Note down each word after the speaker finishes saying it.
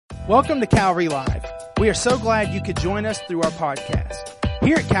Welcome to Calvary Live. We are so glad you could join us through our podcast.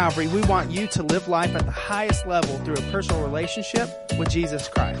 Here at Calvary, we want you to live life at the highest level through a personal relationship with Jesus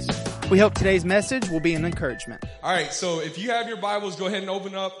Christ. We hope today's message will be an encouragement. All right, so if you have your Bibles, go ahead and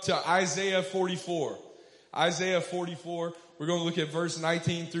open up to Isaiah 44. Isaiah 44, we're going to look at verse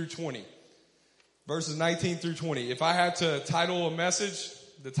 19 through 20. Verses 19 through 20. If I had to title a message,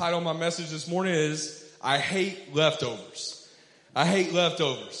 the title of my message this morning is, I hate leftovers. I hate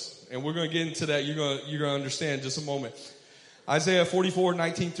leftovers. And we're going to get into that. You're going to understand in just a moment. Isaiah 44,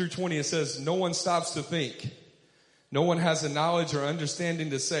 19 through 20, it says, no one stops to think. No one has the knowledge or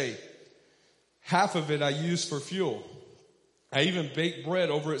understanding to say, half of it I use for fuel. I even baked bread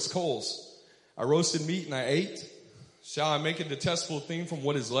over its coals. I roasted meat and I ate. Shall I make a detestable thing from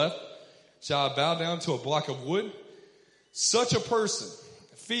what is left? Shall I bow down to a block of wood? Such a person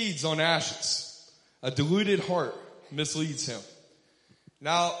feeds on ashes. A deluded heart misleads him.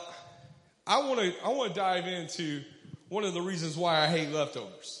 Now, I want to dive into one of the reasons why I hate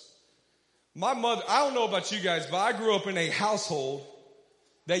leftovers. My mother, I don't know about you guys, but I grew up in a household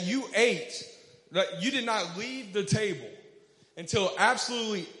that you ate, that you did not leave the table until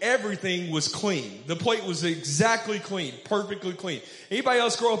absolutely everything was clean. The plate was exactly clean, perfectly clean. Anybody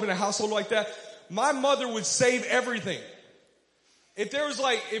else grow up in a household like that? My mother would save everything. If there was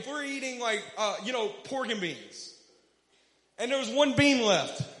if we're eating pork and beans, and there was one bean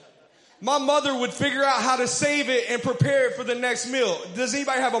left, my mother would figure out how to save it and prepare it for the next meal. Does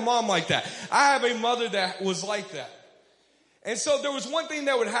anybody have a mom like that? I have a mother that was like that. And so there was one thing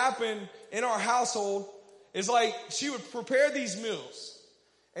that would happen in our household is she would prepare these meals.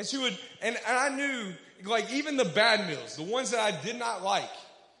 And she would, and I knew even the bad meals, the ones that I did not like,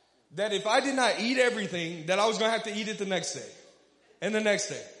 that if I did not eat everything, that I was going to have to eat it the next day and the next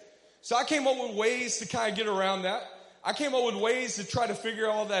day. So I came up with ways to kind of get around that. I came up with ways to try to figure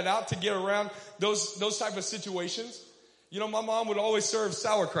all that out to get around those type of situations. You know, my mom would always serve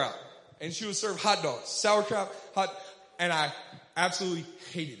sauerkraut and she would serve hot dogs, sauerkraut, and I absolutely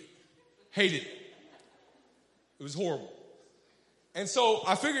hated it. Hated it. It was horrible. And so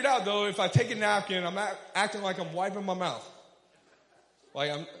I figured out though, if I take a napkin, I'm acting like I'm wiping my mouth.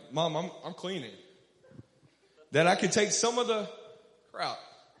 I'm cleaning. That I could take some of the kraut.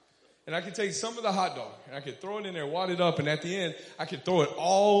 And I could take some of the hot dog and I could throw it in there, wad it up, and at the end, I could throw it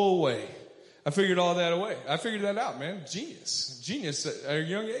all away. I figured all that away. I figured that out, man. Genius at a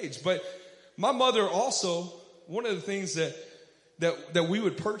young age. But my mother also, one of the things that we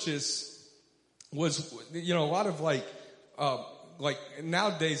would purchase was, a lot of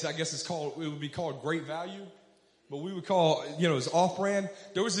nowadays, I guess it would be called Great Value. But we would call, it's off-brand.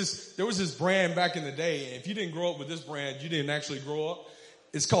 There was this brand back in the day. And if you didn't grow up with this brand, you didn't actually grow up.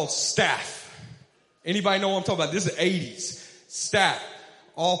 It's called Staff. Anybody know what I'm talking about? This is the 80s. Staff,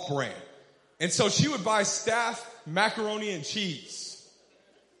 off-brand. And so she would buy Staff macaroni and cheese.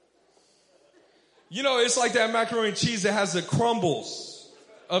 It's like that macaroni and cheese that has the crumbles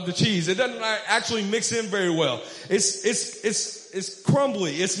of the cheese. It doesn't actually mix in very well. It's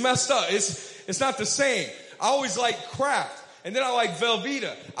crumbly. It's messed up. It's not the same. I always liked Kraft. And then I liked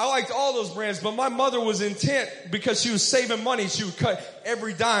Velveeta. I liked all those brands, but my mother was intent because she was saving money. She would cut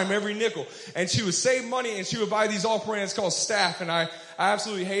every dime, every nickel, and she would save money and she would buy these off brands called Staff, and I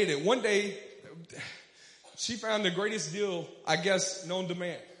absolutely hated it. One day, she found the greatest deal, I guess, known to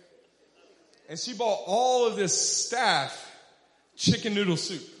man. And she bought all of this Staff chicken noodle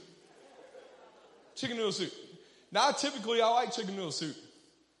soup. Chicken noodle soup. Now, typically, I like chicken noodle soup.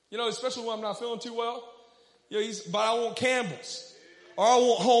 Especially when I'm not feeling too well. But I want Campbell's, or I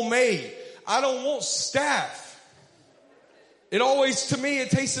want homemade. I don't want Staff. It always, to me, it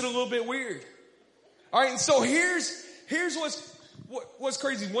tasted a little bit weird. All right, and so here's what's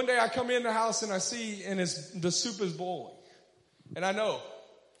crazy. One day I come in the house and I see, and the soup is boiling, and I know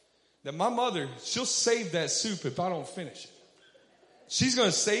that my mother, she'll save that soup if I don't finish it. She's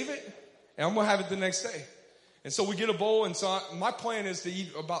gonna save it, and I'm gonna have it the next day. And so we get a bowl, and so my plan is to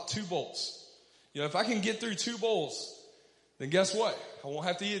eat about 2 bowls. If I can get through 2 bowls, then guess what? I won't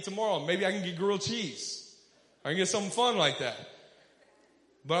have to eat it tomorrow. Maybe I can get grilled cheese. I can get something fun like that.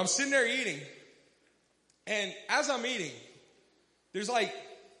 But I'm sitting there eating, and as I'm eating, there's a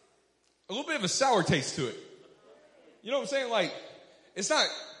little bit of a sour taste to it. You know what I'm saying? It's not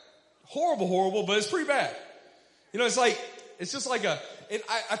horrible, but it's pretty bad. It's just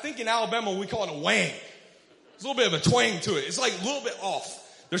I think in Alabama we call it a wang. There's a little bit of a twang to it. It's a little bit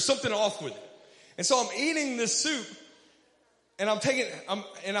off. There's something off with it. And so I'm eating this soup, and I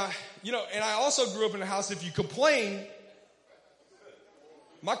also grew up in a house, if you complain,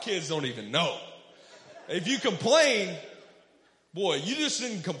 my kids don't even know. If you complain, boy, you just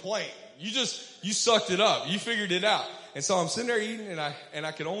didn't complain. You sucked it up. You figured it out. And so I'm sitting there eating, and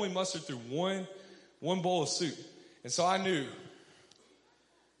I could only muster through one bowl of soup. And so I knew,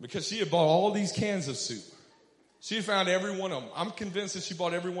 because she had bought all these cans of soup. She had found every one of them. I'm convinced that she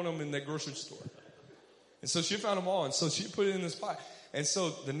bought every one of them in that grocery store. And so she found them all, and so she put it in this pot. And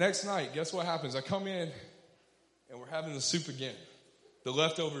so the next night, guess what happens? I come in, and we're having the soup again, the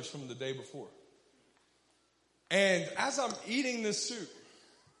leftovers from the day before. And as I'm eating this soup,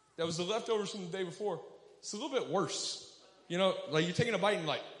 that was the leftovers from the day before, it's a little bit worse. You know, like you're taking a bite and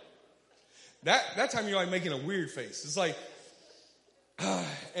like, that time you're like making a weird face. It's like,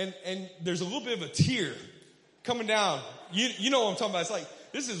 and there's a little bit of a tear coming down. You know what I'm talking about. It's like,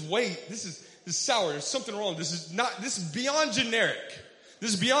 this is sour. There's something wrong. This is beyond generic.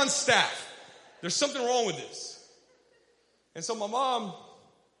 This is beyond staff. There's something wrong with this. And so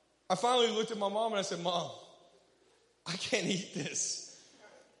I finally looked at my mom and I said, Mom, I can't eat this.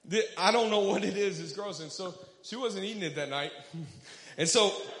 I don't know what it is. It's gross. And so she wasn't eating it that night. And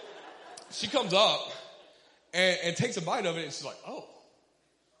so she comes up and takes a bite of it, and she's like, oh,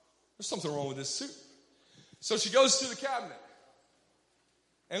 there's something wrong with this soup. So she goes to the cabinet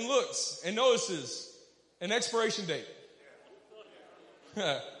and looks and notices an expiration date.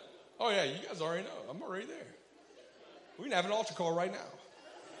 Oh, yeah, you guys already know. I'm already there. We can have an altar call right now.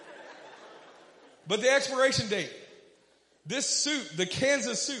 But the expiration date, this soup, the cans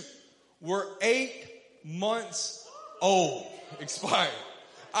of soup, were 8 months old, expired.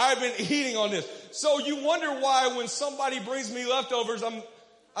 I've been eating on this. So you wonder why when somebody brings me leftovers,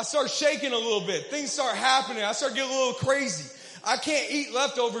 I start shaking a little bit. Things start happening. I start getting a little crazy. I can't eat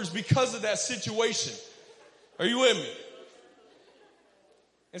leftovers because of that situation. Are you with me?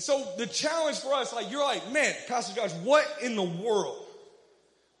 And so the challenge for us, like you're like, man, Pastor Josh, what in the world?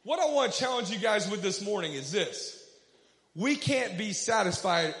 What I want to challenge you guys with this morning is this. We can't be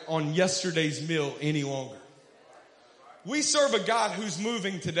satisfied on yesterday's meal any longer. We serve a God who's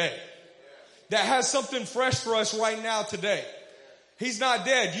moving today, that has something fresh for us right now today. He's not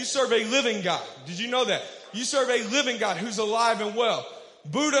dead. You serve a living God. Did you know that? You serve a living God who's alive and well.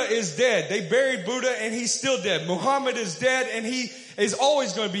 Buddha is dead. They buried Buddha and he's still dead. Muhammad is dead and he is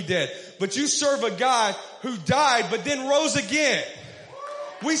always going to be dead. But you serve a God who died but then rose again.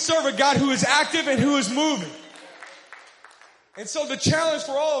 We serve a God who is active and who is moving. And so the challenge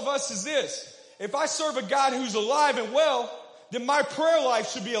for all of us is this. If I serve a God who's alive and well, then my prayer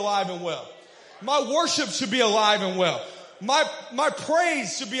life should be alive and well. My worship should be alive and well. My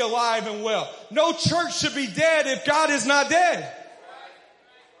praise should be alive and well. No church should be dead if God is not dead.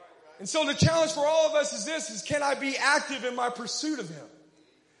 And so the challenge for all of us is this, is can I be active in my pursuit of Him?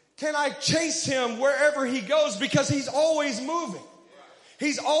 Can I chase Him wherever He goes? Because He's always moving.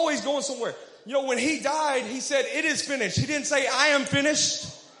 He's always going somewhere. You know, when He died, He said, it is finished. He didn't say, I am finished.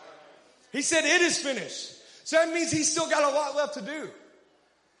 He said, it is finished. So that means He's still got a lot left to do.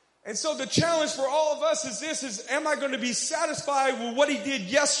 And so the challenge for all of us is this, is am I going to be satisfied with what He did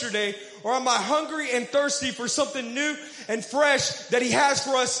yesterday, or am I hungry and thirsty for something new and fresh that He has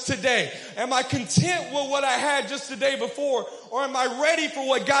for us today? Am I content with what I had just the day before, or am I ready for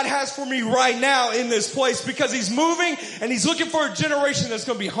what God has for me right now in this place? Because He's moving and He's looking for a generation that's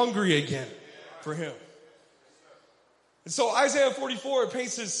going to be hungry again for Him. And so Isaiah 44, it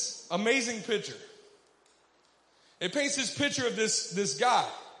paints this amazing picture. It paints this picture of this guy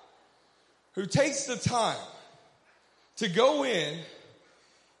who takes the time to go in,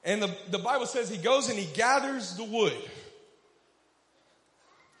 and the Bible says he goes and he gathers the wood.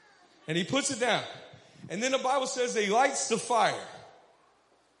 And he puts it down. And then the Bible says that he lights the fire.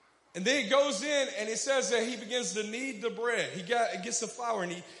 And then he goes in and it says that he begins to knead the bread. He gets the flour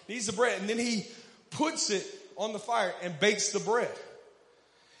and he kneads the bread. And then he puts it on the fire and bakes the bread.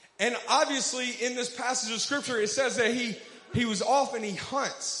 And obviously in this passage of scripture, it says that he was off and he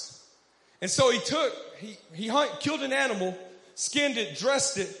hunts. And so he killed an animal, skinned it,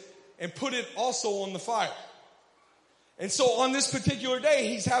 dressed it, and put it also on the fire. And so on this particular day,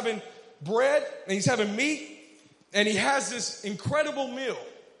 he's having bread and he's having meat, and he has this incredible meal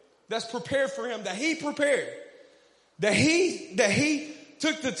that's prepared for him, that he prepared, that he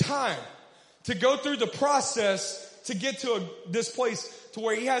took the time to go through the process to get to this place to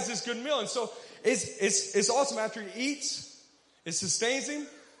where he has this good meal. And so it's awesome. After he eats, it sustains him.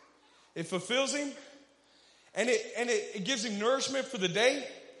 It fulfills him, and it gives him nourishment for the day.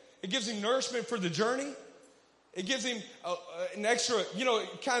 It gives him nourishment for the journey. It gives him an extra,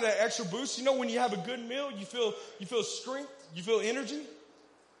 kind of extra boost. You know, when you have a good meal, you feel strength, you feel energy.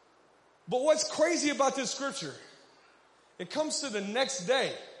 But what's crazy about this scripture, it comes to the next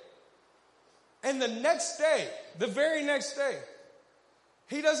day. And the next day, the very next day,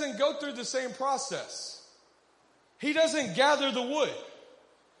 He doesn't go through the same process. He doesn't gather the wood.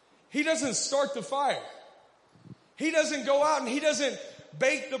 He doesn't start the fire. He doesn't go out and he doesn't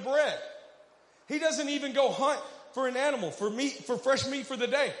bake the bread. He doesn't even go hunt for an animal, for meat, for fresh meat for the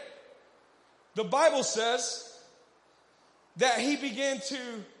day. The Bible says that he began to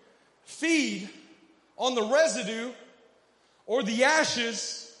feed on the residue or the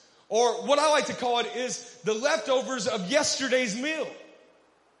ashes, or what I like to call it is the leftovers of yesterday's meal.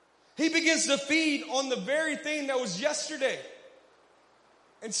 He begins to feed on the very thing that was yesterday.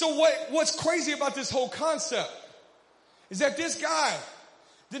 And so what's crazy about this whole concept is that this guy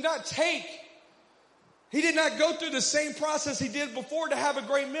did not go through the same process he did before to have a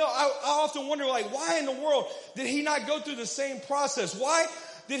great meal. I often wonder, why in the world did he not go through the same process? Why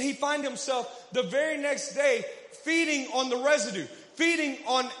did he find himself the very next day feeding on the residue, feeding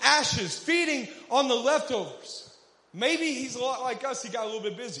on ashes, feeding on the leftovers? Maybe he's a lot like us. He got a little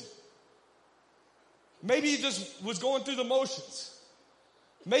bit busy. Maybe he just was going through the motions.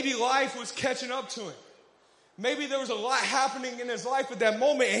 Maybe life was catching up to him. Maybe there was a lot happening in his life at that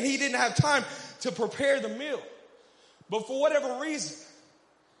moment and he didn't have time to prepare the meal. But for whatever reason,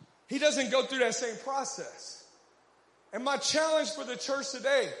 he doesn't go through that same process. And my challenge for the church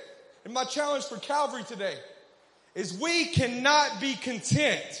today, and my challenge for Calvary today, is we cannot be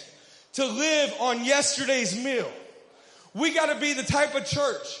content to live on yesterday's meal. We got to be the type of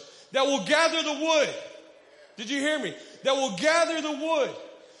church that will gather the wood. Did you hear me? That will gather the wood.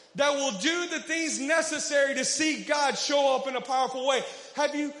 That will do the things necessary to see God show up in a powerful way.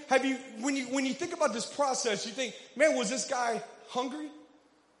 Have you, when you think about this process, you think, man, was this guy hungry?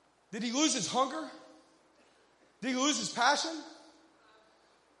 Did he lose his hunger? Did he lose his passion?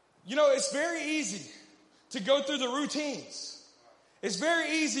 You know, it's very easy to go through the routines. It's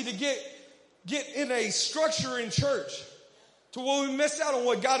very easy to get in a structure in church to where we miss out on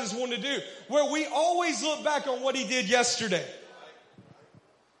what God is wanting to do, where we always look back on what he did yesterday.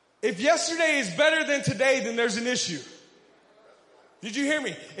 If yesterday is better than today, then there's an issue. Did you hear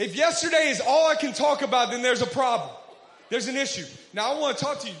me? If yesterday is all I can talk about, then there's a problem. There's an issue. Now I want to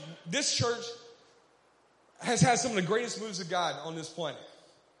talk to you. This church has had some of the greatest moves of God on this planet.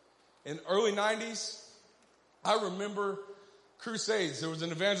 In the early 90s, I remember crusades. There was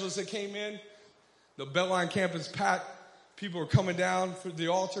an evangelist that came in. The Beltline campus packed. People were coming down for the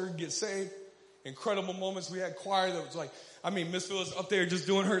altar to get saved. Incredible moments. We had choir that was Miss Phyllis up there just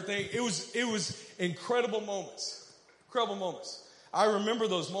doing her thing. It was incredible moments. Incredible moments. I remember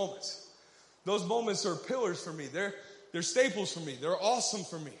those moments. Those moments are pillars for me. They're staples for me. They're awesome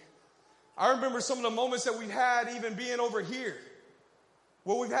for me. I remember some of the moments that we've had even being over here,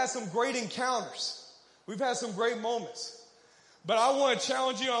 where we've had some great encounters. We've had some great moments. But I want to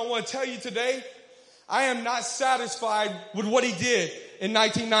challenge you. I want to tell you today, I am not satisfied with what he did in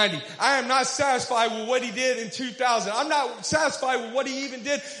 1990. I am not satisfied with what he did in 2000. I'm not satisfied with what he even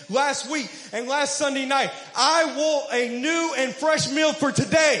did last week and last Sunday night. I want a new and fresh meal for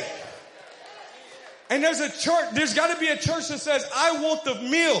today. And there's got to be a church that says, I want the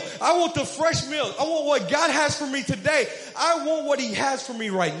meal. I want the fresh meal. I want what God has for me today. I want what he has for me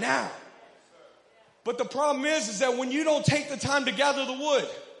right now. But the problem is that when you don't take the time to gather the wood,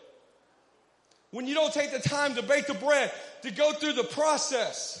 when you don't take the time to bake the bread, to go through the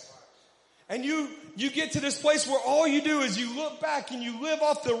process, and you get to this place where all you do is you look back and you live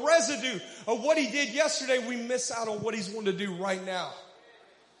off the residue of what he did yesterday, we miss out on what he's wanting to do right now.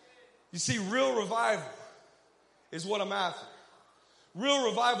 You see, real revival is what I'm after. Real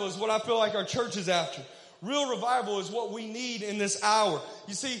revival is what I feel like our church is after. Real revival is what we need in this hour.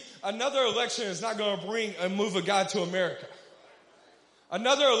 You see, another election is not going to bring a move of God to America.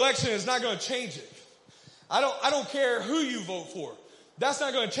 Another election is not going to change it. I don't care who you vote for. That's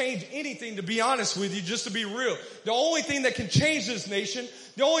not going to change anything, to be honest with you, just to be real. The only thing that can change this nation,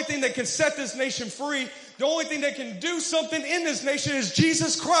 the only thing that can set this nation free, the only thing that can do something in this nation is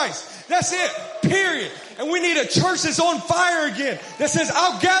Jesus Christ. That's it, period. And we need a church that's on fire again, that says,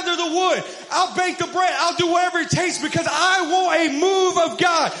 I'll gather the wood, I'll bake the bread, I'll do whatever it takes because I want a move of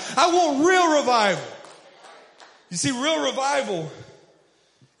God. I want real revival. You see, real revival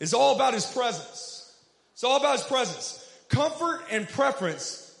is all about his presence. It's all about his presence. Comfort and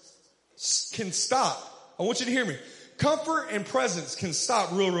preference can stop. I want you to hear me. Comfort and presence can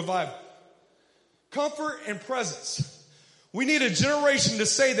stop real revival. Comfort and presence. We need a generation to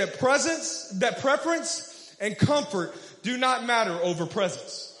say that preference and comfort do not matter over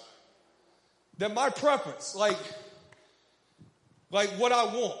presence. That my preference, like what I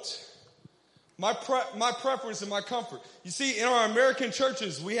want, my preference and my comfort. You see, in our American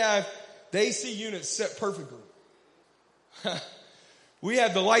churches, we have the AC units set perfectly. We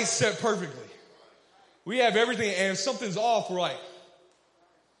have the lights set perfectly. We have everything, and if something's off, we're like,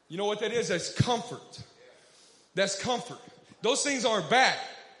 you know what that is? That's comfort. That's comfort. Those things aren't bad.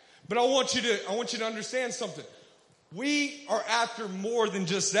 But I want you to understand something. We are after more than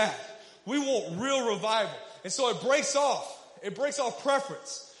just that. We want real revival. And so it breaks off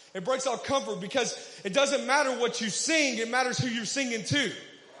preference. It breaks off comfort, because it doesn't matter what you sing, it matters who you're singing to.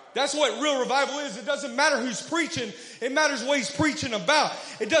 That's what real revival is. It doesn't matter who's preaching, it matters what he's preaching about.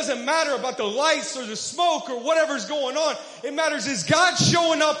 It doesn't matter about the lights or the smoke or whatever's going on. It matters, is God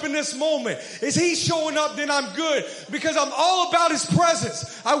showing up in this moment? Is he showing up? Then I'm good, because I'm all about his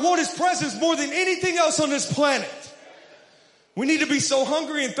presence. I want his presence more than anything else on this planet. We need to be so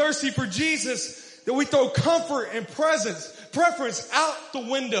hungry and thirsty for Jesus that we throw comfort and preference out the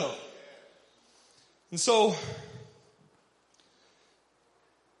window. And so,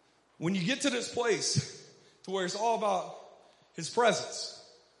 when you get to this place to where it's all about his presence,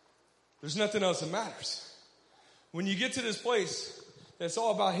 there's nothing else that matters. When you get to this place that's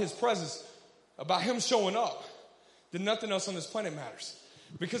all about his presence, about him showing up, then nothing else on this planet matters.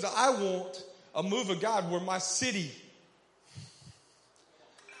 Because I want a move of God where my cities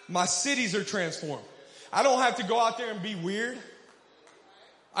are transformed. I don't have to go out there and be weird.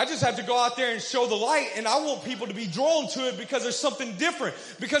 I just have to go out there and show the light, and I want people to be drawn to it because there's something different,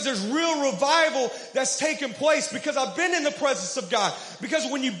 because there's real revival that's taking place, because I've been in the presence of God. Because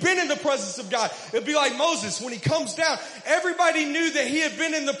when you've been in the presence of God, it'd be like Moses. When he comes down, everybody knew that he had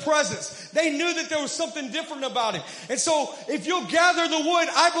been in the presence. They knew that there was something different about him. And so if you'll gather the wood,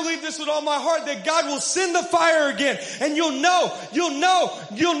 I believe this with all my heart, that God will send the fire again, and you'll know,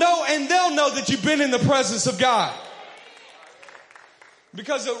 and they'll know that you've been in the presence of God.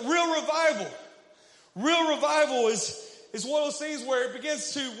 Because a real revival is one of those things where it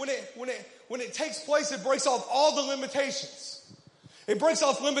begins to, when it takes place, it breaks off all the limitations. It breaks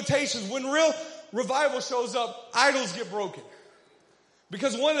off limitations. When real revival shows up, idols get broken.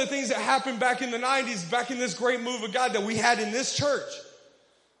 Because one of the things that happened back in the 90s, back in this great move of God that we had in this church,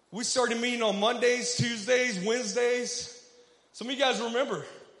 we started meeting on Mondays, Tuesdays, Wednesdays. Some of you guys remember.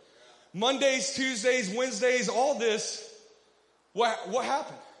 Mondays, Tuesdays, Wednesdays, all this. What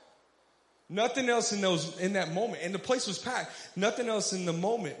happened? Nothing else in that moment. And the place was packed. Nothing else in the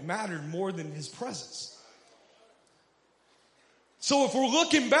moment mattered more than his presence. So if we're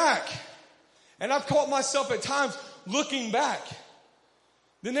looking back, and I've caught myself at times looking back,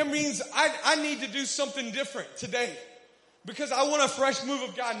 then that means I need to do something different today. Because I want a fresh move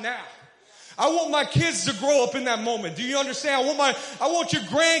of God now. I want my kids to grow up in that moment. Do you understand? I want your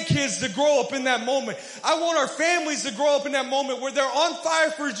grandkids to grow up in that moment. I want our families to grow up in that moment where they're on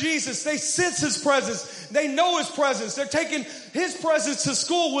fire for Jesus. They sense his presence. They know his presence. They're taking his presence to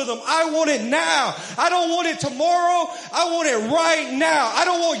school with them. I want it now. I don't want it tomorrow. I want it right now. I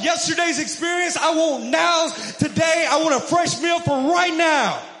don't want yesterday's experience. I want now, today. I want a fresh meal for right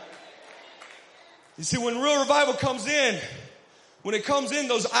now. You see, when real revival comes in, when it comes in,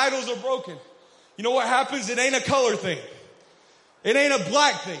 those idols are broken. You know what happens? It ain't a color thing. It ain't a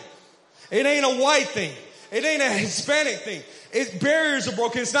black thing. It ain't a white thing. It ain't a Hispanic thing. Barriers are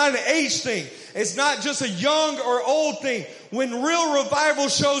broken. It's not an age thing. It's not just a young or old thing. When real revival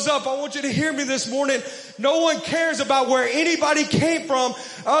shows up, I want you to hear me this morning. No one cares about where anybody came from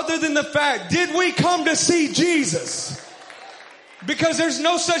other than the fact, did we come to see Jesus? Because there's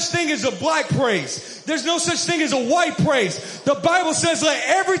no such thing as a black praise. There's no such thing as a white praise. The Bible says, let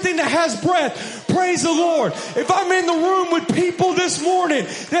everything that has breath praise the Lord. If I'm in the room with people this morning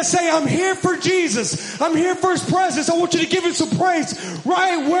that say, I'm here for Jesus, I'm here for his presence, I want you to give him some praise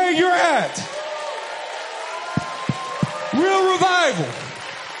right where you're at. Real revival.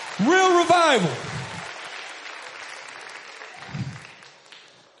 Real revival.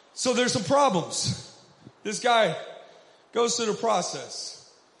 So there's some problems. This guy goes through the process.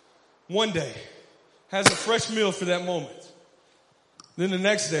 One day, has a fresh meal for that moment. Then the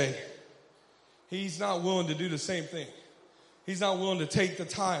next day, he's not willing to do the same thing. He's not willing to take the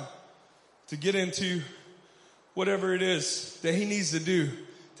time to get into whatever it is that he needs to do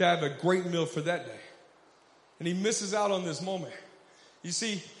to have a great meal for that day. And he misses out on this moment. You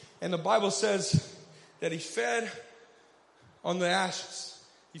see, and the Bible says that he fed on the ashes.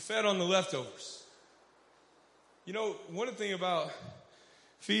 He fed on the leftovers. You know, one thing about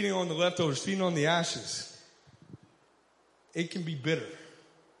feeding on the leftovers, feeding on the ashes, it can be bitter.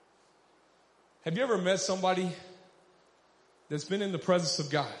 Have you ever met somebody that's been in the presence of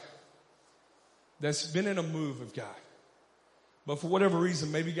God, that's been in a move of God, but for whatever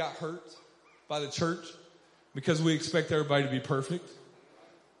reason maybe got hurt by the church because we expect everybody to be perfect?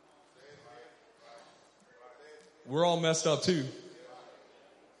 We're all messed up too.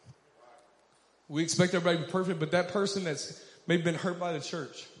 We expect everybody to be perfect, but that person that's maybe been hurt by the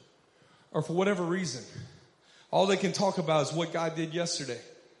church or for whatever reason, all they can talk about is what God did yesterday,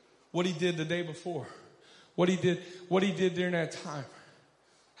 what he did the day before, what he did during that time.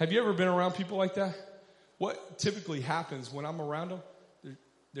 Have you ever been around people like that? What typically happens when I'm around them?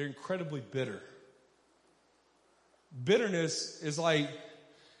 They're incredibly bitter. Bitterness is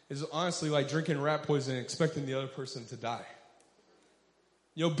honestly like drinking rat poison and expecting the other person to die.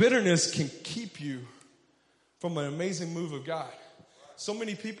 You know, bitterness can keep you from an amazing move of God. So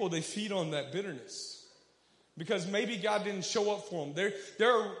many people, they feed on that bitterness because maybe God didn't show up for them.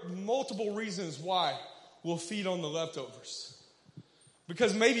 There are multiple reasons why we'll feed on the leftovers.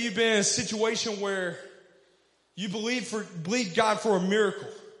 Because maybe you've been in a situation where you believe God for a miracle.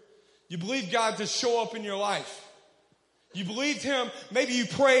 You believe God to show up in your life. You believed him. Maybe you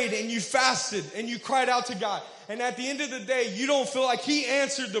prayed and you fasted and you cried out to God. And at the end of the day, you don't feel like he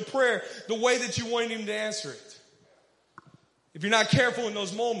answered the prayer the way that you wanted him to answer it. If you're not careful in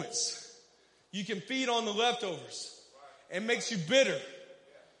those moments, you can feed on the leftovers. It makes you bitter.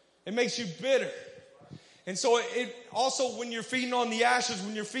 It makes you bitter. And so it also, when you're feeding on the ashes,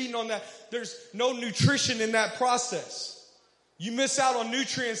 when you're feeding on that, there's no nutrition in that process. You miss out on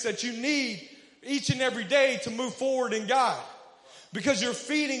nutrients that you need each and every day to move forward in God. Because you're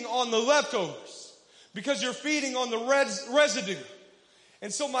feeding on the leftovers. Because you're feeding on the residue.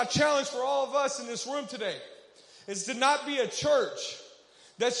 And so my challenge for all of us in this room today is to not be a church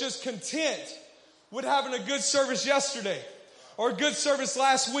that's just content with having a good service yesterday, or a good service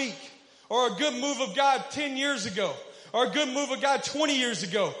last week, or a good move of God 10 years ago, or a good move of God 20 years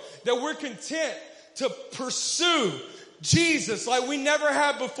ago. That we're content to pursue Jesus like we never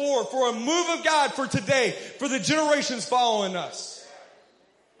have before, for a move of God for today, for the generations following us.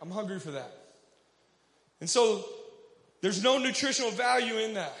 I'm hungry for that. And so there's no nutritional value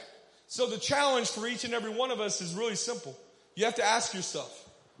in that. So the challenge for each and every one of us is really simple. You have to ask yourself,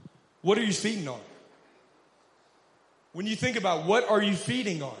 what are you feeding on? When you think about what are you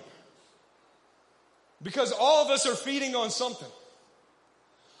feeding on? Because all of us are feeding on something.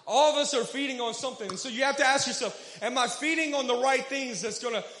 All of us are feeding on something. And so you have to ask yourself, am I feeding on the right things that's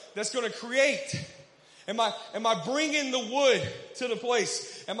gonna create? Am I bringing the wood to the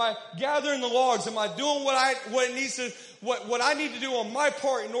place? Am I gathering the logs? Am I doing what I need to do on my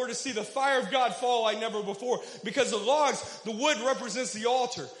part in order to see the fire of God fall like never before? Because the logs, the wood represents the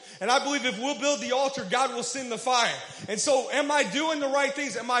altar. And I believe if we'll build the altar, God will send the fire. And so am I doing the right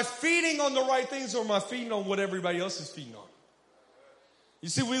things? Am I feeding on the right things, or am I feeding on what everybody else is feeding on? You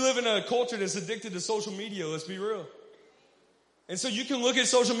see, we live in a culture that's addicted to social media. Let's be real. And so you can look at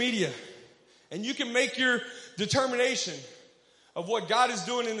social media and you can make your determination of what God is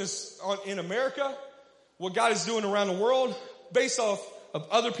doing in America, what God is doing around the world, based off of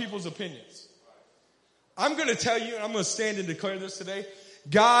other people's opinions. I'm going to tell you, and I'm going to stand and declare this today,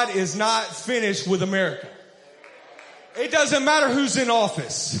 God is not finished with America. It doesn't matter who's in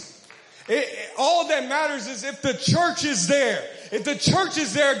office. All that matters is if the church is there. If the church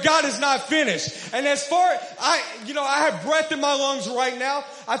is there, God is not finished. And as far, I have breath in my lungs right now.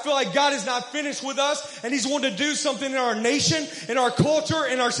 I feel like God is not finished with us, and he's wanting to do something in our nation, in our culture,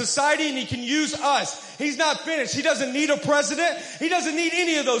 in our society, and he can use us. He's not finished. He doesn't need a president. He doesn't need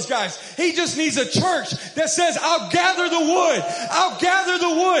any of those guys. He just needs a church that says, I'll gather the wood. I'll gather the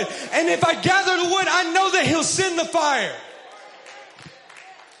wood. And if I gather the wood, I know that he'll send the fire.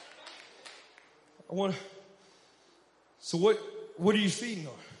 So what are you feeding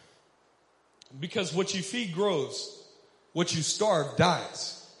on? Because what you feed grows. What you starve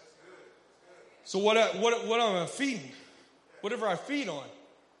dies. So what am I feeding? Whatever I feed on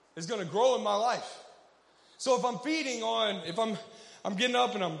is going to grow in my life. So if I'm feeding on, if I'm getting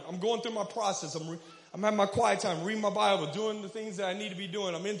up and I'm going through my process, I'm having my quiet time, reading my Bible, doing the things that I need to be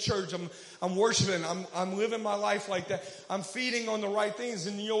doing. I'm in church. I'm worshiping. I'm living my life like that. I'm feeding on the right things.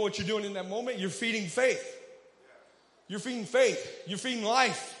 And you know what you're doing in that moment? You're feeding faith. You're feeding faith. You're feeding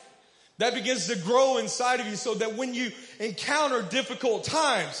life. That begins to grow inside of you so that when you encounter difficult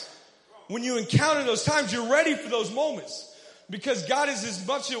times, when you encounter those times, you're ready for those moments. Because God is as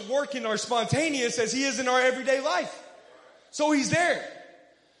much at work in our spontaneous as he is in our everyday life. So he's there.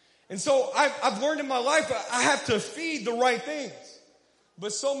 And so I've learned in my life I have to feed the right things.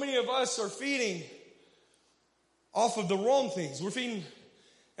 But so many of us are feeding off of the wrong things. We're feeding,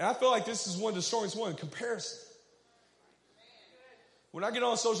 and I feel like this is one of the strongest ones, comparison. When I get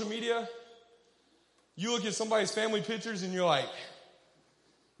on social media, you look at somebody's family pictures and you're like,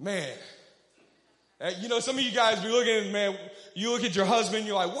 man. Some of you guys be looking at, man, you look at your husband,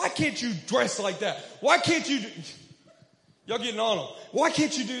 you're like, why can't you dress like that? Why can't you Y'all getting on them. Why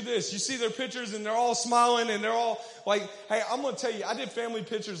can't you do this? You see their pictures and they're all smiling and they're all like, hey, I'm going to tell you, I did family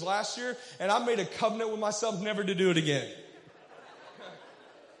pictures last year and I made a covenant with myself never to do it again.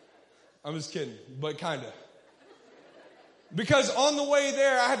 I'm just kidding, but kind of. Because on the way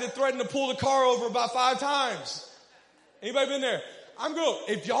there, I had to threaten to pull the car over about 5 times. Anybody been there?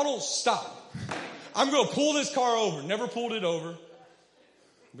 If y'all don't stop, I'm going to pull this car over. Never pulled it over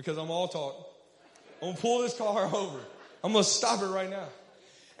because I'm all talk. I'm going to pull this car over. I'm going to stop it right now.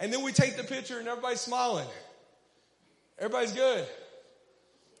 And then we take the picture and everybody's smiling. Everybody's good.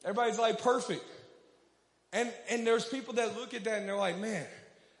 Everybody's like perfect. And there's people that look at that and they're like, man,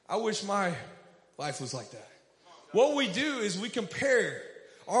 I wish my life was like that. What we do is we compare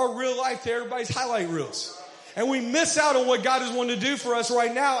our real life to everybody's highlight reels. And we miss out on what God is wanting to do for us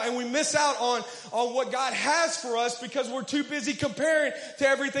right now. And we miss out on what God has for us because we're too busy comparing to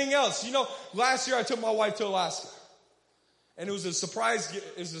everything else. You know, last year I took my wife to Alaska. And it was a surprise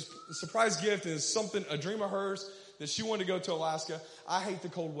gift. And it's something, a dream of hers that she wanted to go to Alaska. I hate the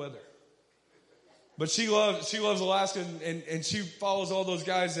cold weather. But she loves Alaska and she follows all those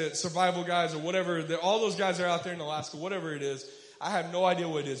guys, that survival guys or whatever. All those guys are out there in Alaska, whatever it is. I have no idea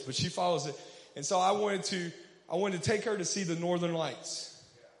what it is, but she follows it. And so I wanted to take her to see the Northern Lights.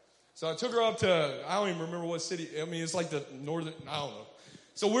 So I took her up to, I don't even remember what city. I mean, it's like the northern, I don't know.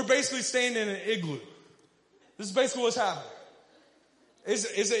 So we're basically staying in an igloo. This is basically what's happening. It's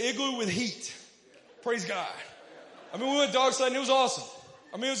an igloo with heat. Praise God. I mean, we went dog sledding. It was awesome.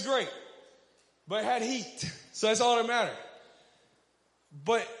 I mean, it was great. But it had heat. So that's all that mattered.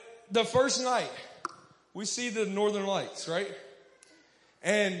 But the first night, we see the Northern Lights, right?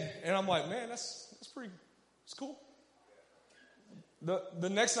 And I'm like, man, that's pretty, it's cool. The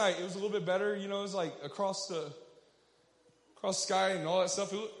next night, it was a little bit better. You know, it was like across the sky and all that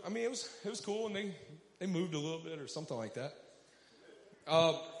stuff. It was cool, and they moved a little bit or something like that.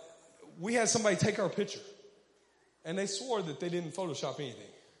 We had somebody take our picture, and they swore that they didn't Photoshop anything.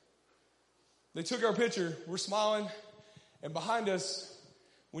 They took our picture, we're smiling, and behind us,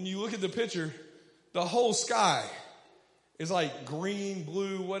 when you look at the picture, the whole sky is like green,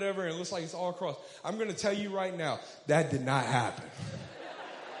 blue, whatever, and it looks like it's all across. I'm going to tell you right now, that did not happen.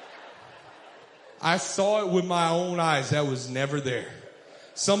 I saw it with my own eyes. That was never there.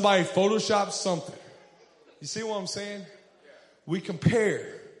 Somebody photoshopped something. You see what I'm saying? We compare.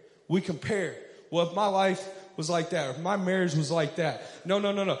 Well, if my life was like that, or if my marriage was like that. No.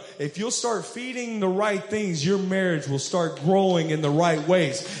 If you'll start feeding the right things, your marriage will start growing in the right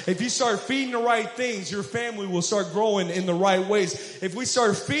ways. If you start feeding the right things, your family will start growing in the right ways. If we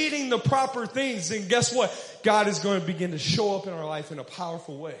start feeding the proper things, then guess what? God is going to begin to show up in our life in a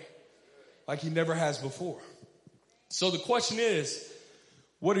powerful way, like he never has before. So the question is,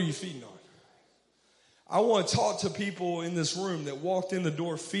 what are you feeding on? I want to talk to people in this room that walked in the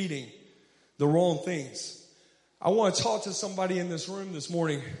door feeding the wrong things. I want to talk to somebody in this room this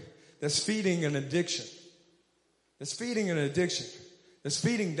morning that's feeding an addiction. That's feeding an addiction. That's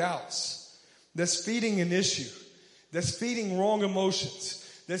feeding doubts. That's feeding an issue. That's feeding wrong emotions.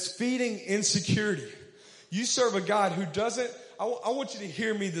 That's feeding insecurity. You serve a God who doesn't, I want you to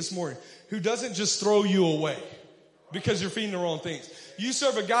hear me this morning, who doesn't just throw you away because you're feeding the wrong things. You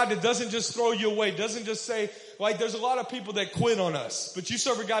serve a God that doesn't just throw you away, doesn't just say, like, there's a lot of people that quit on us, but you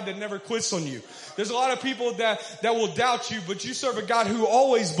serve a God that never quits on you. There's a lot of people that will doubt you, but you serve a God who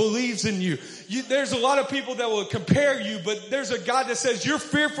always believes in you. There's a lot of people that will compare you, but there's a God that says you're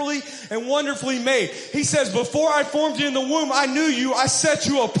fearfully and wonderfully made. He says, before I formed you in the womb, I knew you. I set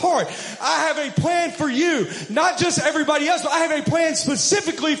you apart. I have a plan for you, not just everybody else, but I have a plan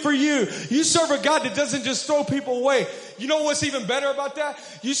specifically for you. You serve a God that doesn't just throw people away. You know what's even better about that?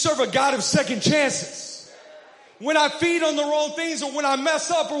 You serve a God of second chances. When I feed on the wrong things, or when I mess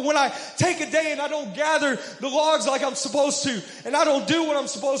up, or when I take a day and I don't gather the logs like I'm supposed to, and I don't do what I'm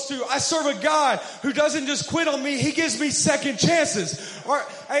supposed to, I serve a God who doesn't just quit on me. He gives me second chances.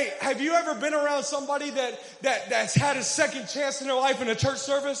 Hey, have you ever been around somebody that's had a second chance in their life in a church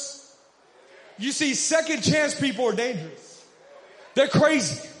service? You see, second chance people are dangerous. They're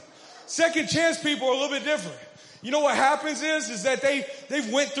crazy. Second chance people are a little bit different. You know what happens is that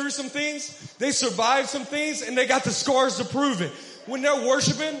they've went through some things, they survived some things, and they got the scars to prove it. When they're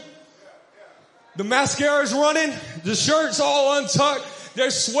worshiping, the mascara's running, the shirt's all untucked, they're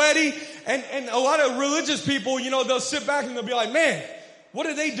sweaty, and a lot of religious people, you know, they'll sit back and they'll be like, man, what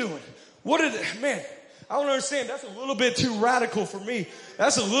are they doing? Man, I don't understand. That's a little bit too radical for me.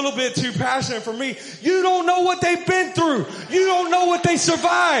 That's a little bit too passionate for me. You don't know what they've been through. You don't know what they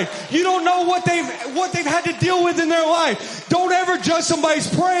survived. You don't know what they've had to deal with in their life. Don't ever judge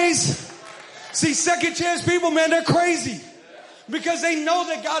somebody's praise. See, second chance people, man, they're crazy. Because they know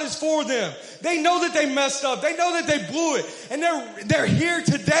that God is for them. They know that they messed up. They know that they blew it. And they're here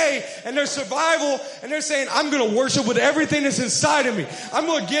today and their survival, and they're saying, I'm going to worship with everything that's inside of me. I'm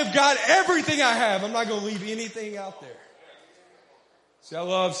going to give God everything I have. I'm not going to leave anything out there. See, I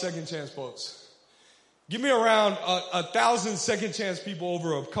love second chance folks. Give me around 1,000 second chance people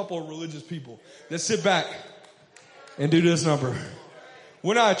over a couple of religious people that sit back and do this number.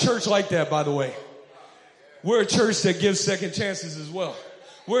 We're not a church like that, by the way. We're a church that gives second chances as well.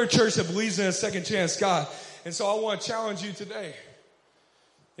 We're a church that believes in a second chance God. And so I want to challenge you today.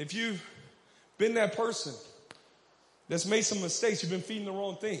 If you've been that person that's made some mistakes, you've been feeding the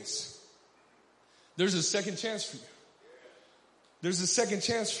wrong things, there's a second chance for you. There's a second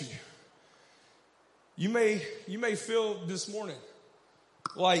chance for you. You may feel this morning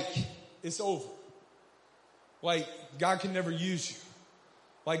like it's over. Like God can never use you.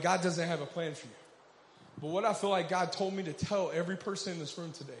 Like God doesn't have a plan for you. But what I feel like God told me to tell every person in this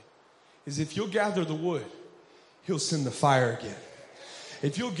room today is if you'll gather the wood, he'll send the fire again.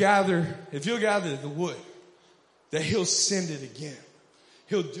 If you'll gather the wood, that he'll send it again.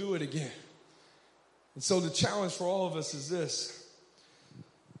 He'll do it again. And so the challenge for all of us is this.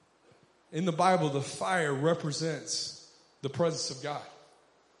 In the Bible, the fire represents the presence of God.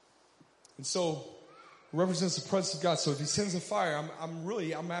 And so it represents the presence of God. So if he sends a fire,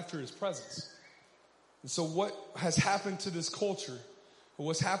 I'm after his presence. And so what has happened to this culture, or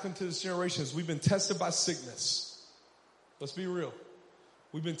what's happened to this generation is we've been tested by sickness. Let's be real.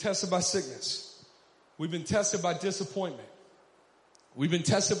 We've been tested by sickness. We've been tested by disappointment. We've been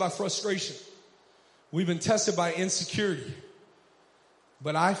tested by frustration. We've been tested by insecurity.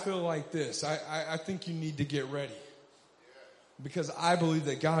 But I feel like this. I think you need to get ready. Because I believe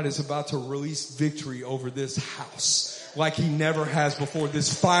that God is about to release victory over this house like he never has before.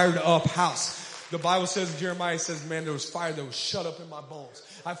 This fired up house. The Bible says, Jeremiah says, man, there was fire that was shut up in my bones.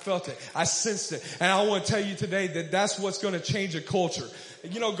 I felt it. I sensed it. And I want to tell you today that that's what's going to change a culture.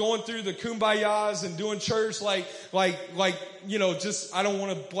 You know, going through the kumbayas and doing church like, you know, just, I don't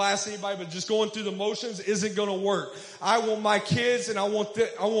want to blast anybody, but just going through the motions isn't going to work. I want my kids and I want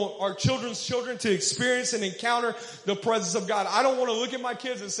our children's children to experience and encounter the presence of God. I don't want to look at my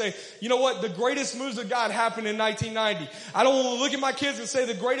kids and say, you know what, the greatest moves of God happened in 1990. I don't want to look at my kids and say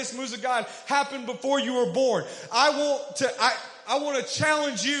the greatest moves of God happened before you were born. I want to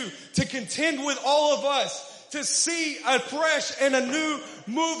challenge you to contend with all of us to see a fresh and a new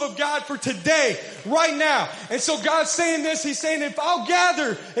move of God for today, right now. And so God's saying this, he's saying, if you'll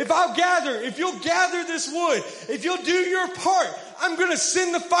gather this wood, if you'll do your part, I'm going to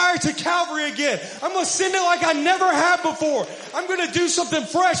send the fire to Calvary again. I'm going to send it like I never have before. I'm going to do something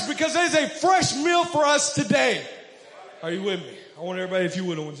fresh because there's a fresh meal for us today. Are you with me? I want everybody, if you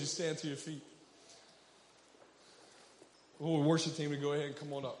would, I want you to stand to your feet. I want the worship team to go ahead and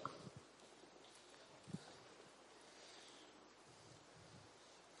come on up.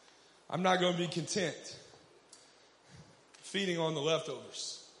 I'm not going to be content feeding on the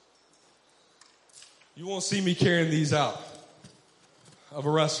leftovers. You won't see me carrying these out of a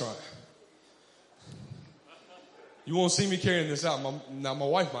restaurant. You won't see me carrying this out. Now my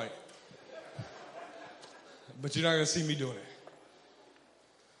wife might. But you're not going to see me doing it.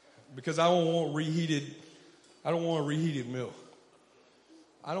 Because I don't want a reheated meal.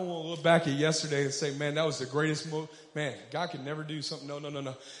 I don't want to look back at yesterday and say, man, that was the greatest move. Man, God can never do something.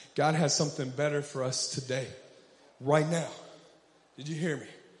 No. God has something better for us today, right now. Did you hear me?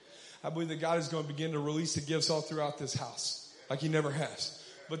 I believe that God is going to begin to release the gifts all throughout this house like he never has.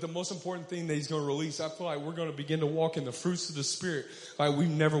 But the most important thing that he's going to release, I feel like we're going to begin to walk in the fruits of the Spirit like we've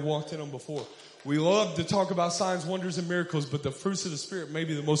never walked in them before. We love to talk about signs, wonders, and miracles, but the fruits of the Spirit may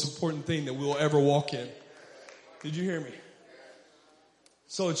be the most important thing that we'll ever walk in. Did you hear me?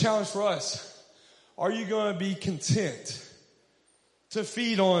 So the challenge for us, are you going to be content to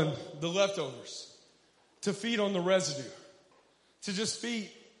feed on the leftovers, to feed on the residue, to just feed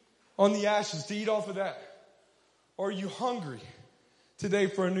on the ashes, to eat off of that? Or are you hungry today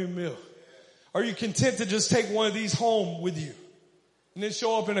for a new meal? Are you content to just take one of these home with you and then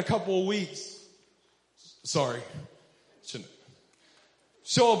show up in a couple of weeks? Sorry, shouldn't.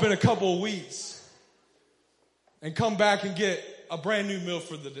 Show up in a couple of weeks and come back and get a brand new meal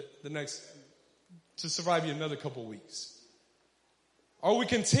for the next, to survive you another couple of weeks? Are we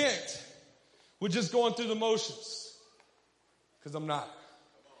content with just going through the motions? Because I'm not.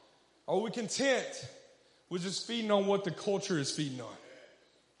 Are we content with just feeding on what the culture is feeding on?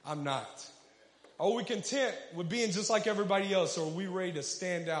 I'm not. Are we content with being just like everybody else, or are we ready to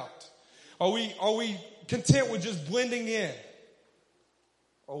stand out? Are we content with just blending in?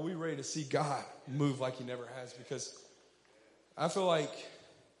 Or are we ready to see God move like he never has? Because I feel like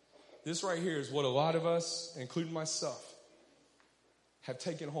this right here is what a lot of us, including myself, have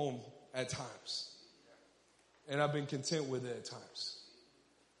taken home at times. And I've been content with it at times.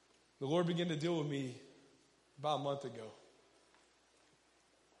 The Lord began to deal with me about a month ago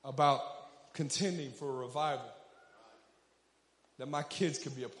about contending for a revival that my kids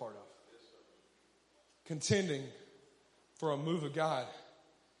could be a part of. Contending for a move of God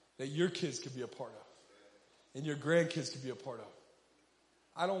that your kids could be a part of and your grandkids could be a part of.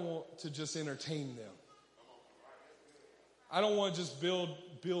 I don't want to just entertain them. I don't want to just build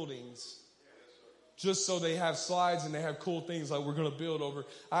buildings just so they have slides and they have cool things like we're going to build over.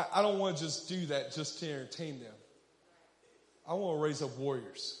 I don't want to just do that just to entertain them. I want to raise up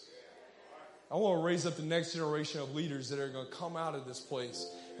warriors. I want to raise up the next generation of leaders that are going to come out of this place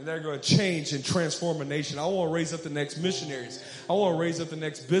and they're going to change and transform a nation. I want to raise up the next missionaries. I want to raise up the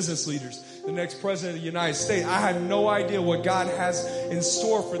next business leaders, the next president of the United States. I have no idea what God has in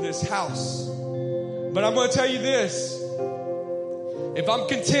store for this house. But I'm going to tell you this. If I'm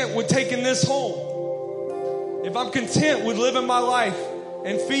content with taking this home, if I'm content with living my life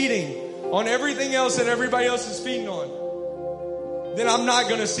and feeding on everything else that everybody else is feeding on, then I'm not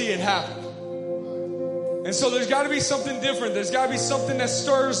going to see it happen. And so there's got to be something different. There's got to be something that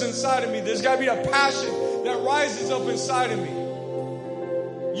stirs inside of me. There's got to be a passion that rises up inside of me.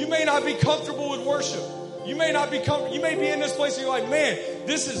 You may not be comfortable with worship. You may not be you may be in this place and you're like, man,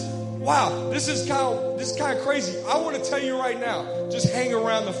 this is kind of crazy. I want to tell you right now, just hang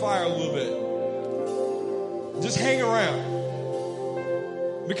around the fire a little bit. Just hang around.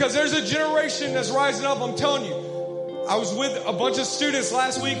 Because there's a generation that's rising up, I'm telling you. I was with a bunch of students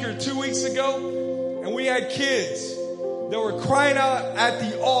last week or 2 weeks ago, and we had kids that were crying out at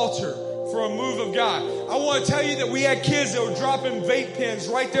the altar for a move of God. I want to tell you that we had kids that were dropping vape pens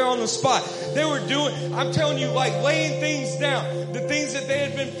right there on the spot. They were doing, I'm telling you, like laying things down, the things that they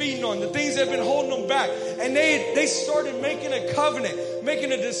had been feeding on, the things that had been holding them back. And they started making a covenant,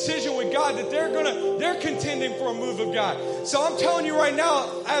 making a decision with God that they're contending for a move of God. So I'm telling you right now,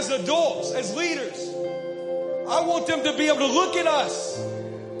 as adults, as leaders, I want them to be able to look at us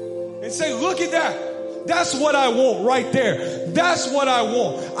and say, look at that. That's what I want right there. That's what I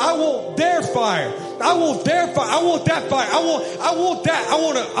want. I want their fire. I want their fire. I want that fire. I want that. I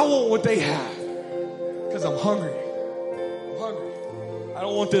want what they have. Because I'm hungry. I'm hungry. I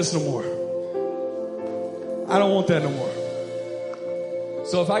don't want this no more. I don't want that no more.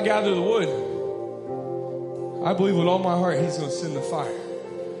 So if I gather the wood, I believe with all my heart He's going to send the fire.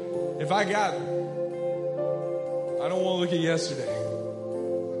 If I gather, I don't want to look at yesterday.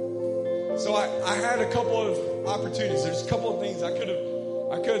 So I had a couple of opportunities. There's a couple of things I could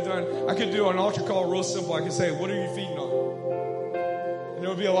have done. I could do an altar call real simple. I could say, what are you feeding on? And there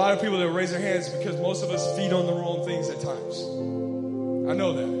would be a lot of people that would raise their hands because most of us feed on the wrong things at times. I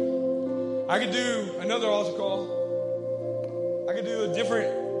know that. I could do another altar call. I could do different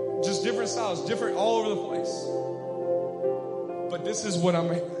styles, different all over the place. But this is what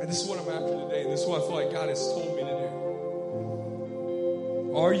I'm after today, and this is what I feel like God has told me to do.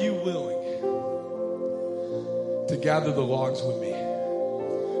 Are you willing to gather the logs with me?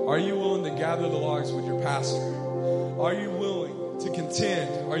 Are you willing to gather the logs with your pastor? Are you willing to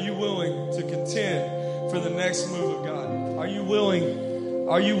contend? Are you willing to contend for the next move of God? Are you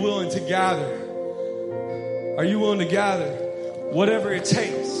willing to gather? Are you willing to gather? Whatever it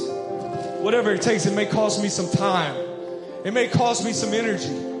takes. Whatever it takes. It may cost me some time. It may cost me some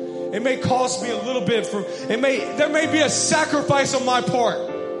energy. It may cost me a little bit there may be a sacrifice on my part.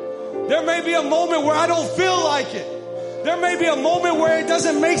 There may be a moment where I don't feel like it. There may be a moment where it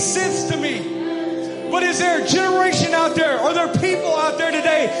doesn't make sense to me. But is there a generation out there? Are there people out there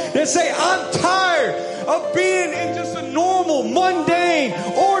today that say, I'm tired of being in just a normal, mundane,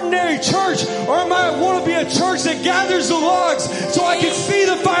 ordinary church? Or I want to be a church that gathers the logs so I can see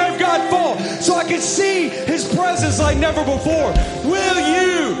the fire of God fall, so I can see His presence like never before. Will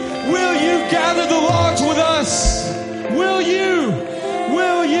you gather the logs with us? Will you?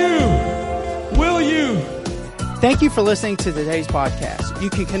 Thank you for listening to today's podcast. You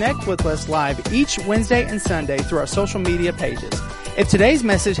can connect with us live each Wednesday and Sunday through our social media pages. If today's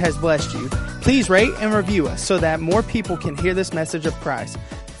message has blessed you, please rate and review us so that more people can hear this message of Christ.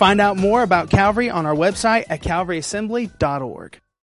 Find out more about Calvary on our website at calvaryassembly.org.